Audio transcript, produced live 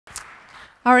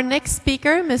Our next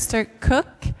speaker, Mr.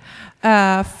 Cook,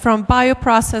 from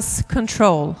BioProcess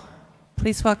Control.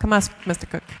 Please welcome us, Mr.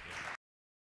 Cook.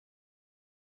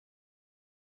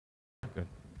 Good.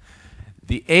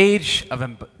 The age of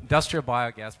industrial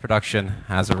biogas production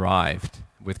has arrived,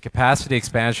 with capacity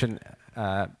expansion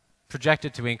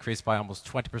projected to increase by almost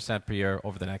 20% per year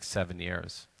over the next 7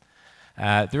 years.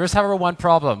 There is, however, one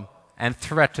problem and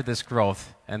threat to this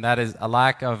growth, and that is a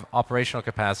lack of operational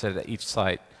capacity at each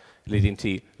site, leading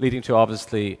to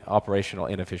obviously operational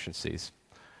inefficiencies.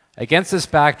 Against this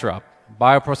backdrop,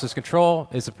 BioProcess Control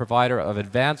is a provider of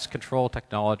advanced control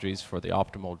technologies for the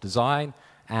optimal design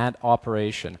and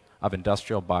operation of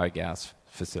industrial biogas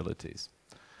facilities.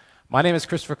 My name is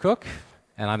Christopher Cook,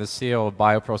 and I'm the CEO of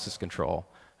BioProcess Control,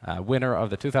 winner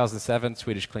of the 2007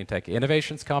 Swedish Cleantech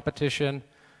Innovations Competition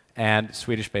and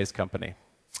Swedish-based company.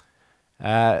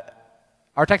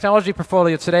 Our technology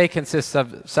portfolio today consists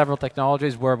of several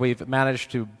technologies where we've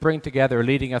managed to bring together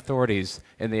leading authorities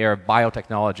in the area of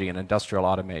biotechnology and industrial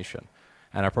automation.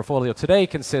 And our portfolio today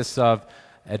consists of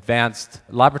advanced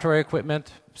laboratory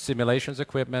equipment, simulations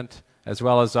equipment, as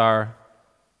well as our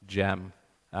GEM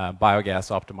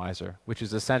biogas optimizer, which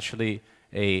is essentially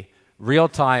a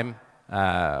real-time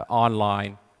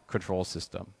online control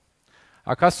system.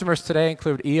 Our customers today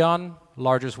include E.ON,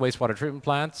 largest wastewater treatment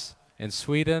plants in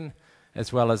Sweden,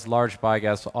 as well as large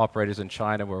biogas operators in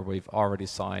China, where we've already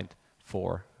signed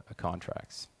 4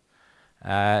 contracts.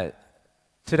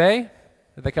 Today,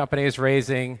 the company is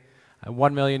raising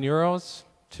 1 million euros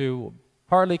to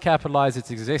partly capitalize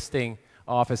its existing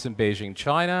office in Beijing,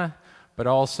 China, but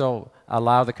also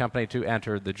allow the company to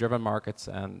enter the German markets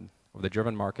the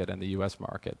German market and the US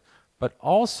market, but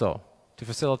also to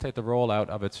facilitate the rollout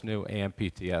of its new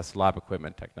AMPTS lab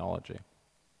equipment technology.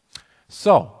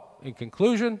 So, in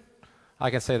conclusion, I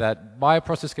can say that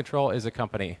BioProcess Control is a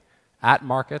company at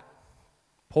market,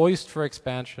 poised for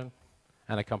expansion,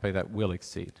 and a company that will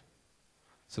exceed.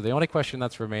 So the only question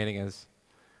that's remaining is,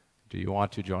 do you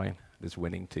want to join this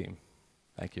winning team?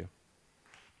 Thank you.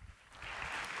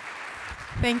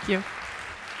 Thank you.